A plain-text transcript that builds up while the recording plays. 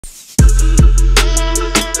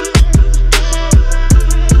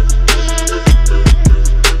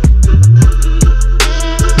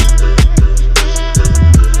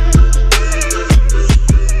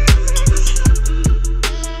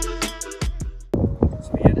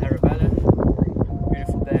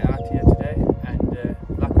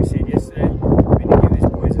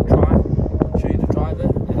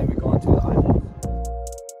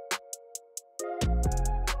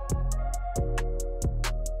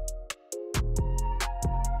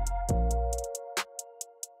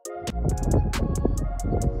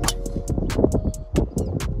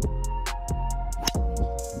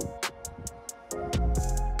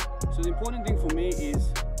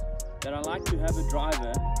have a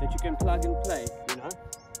driver that you can plug and play, you know.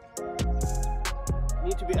 You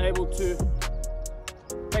need to be able to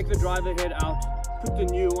take the driver head out, put the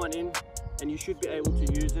new one in, and you should be able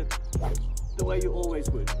to use it the way you always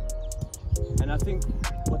would. And I think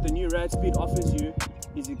what the new RAD SPEED offers you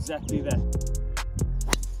is exactly that.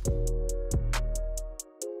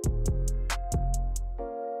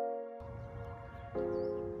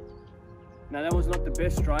 Now that was not the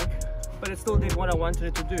best strike, but it still did what I wanted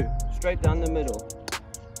it to do. Straight down the middle.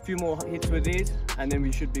 A few more hits with these and then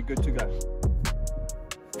we should be good to go.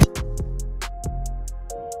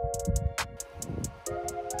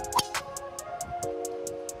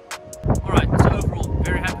 Alright, so overall,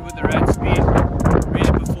 very happy with the RAD SPEED.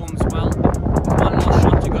 Really performs well. One last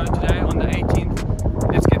shot to go today on the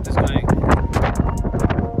 18th. Let's get this going.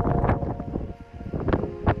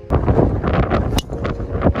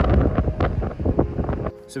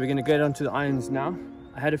 So we're going to get onto the irons now.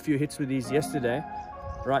 I had a few hits with these yesterday.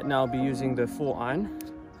 Right now I'll be using the 4 iron.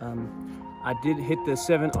 I did hit the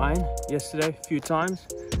 7 iron yesterday a few times.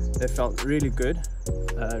 They felt really good.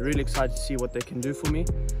 Really excited to see what they can do for me.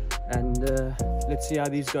 And let's see how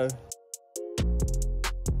these go.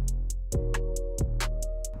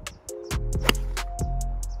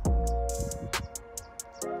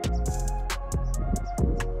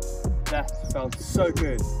 That felt so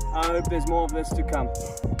good. I hope there's more of this to come.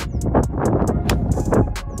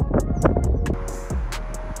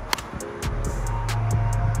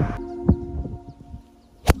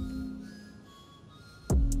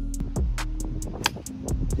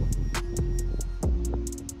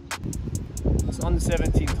 It's on the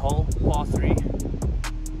 17th hole, par 3.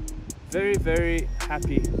 Very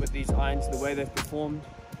happy with these irons, the way they've performed.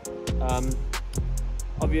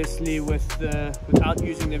 Obviously without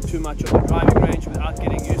using them too much on the driving range, without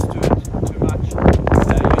getting used to it too much,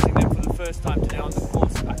 using them for the first time today on the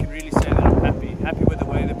course, I can really say that I'm happy with the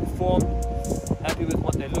way they perform, happy with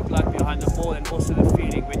what they look like behind the ball, and also the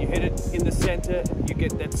feeling. When you hit it in the center, you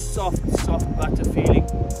get that soft butter feeling.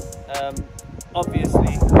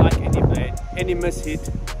 Obviously, like any blade, any mishit,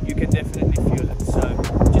 you can definitely feel it. So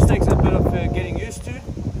it just takes a bit of getting used to,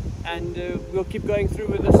 and we'll keep going through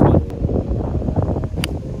with this one.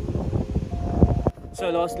 So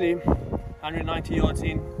lastly, 190 yards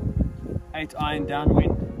in, 8 iron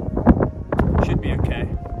downwind, should be okay.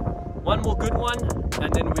 One more good one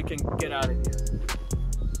and then we can get out of here.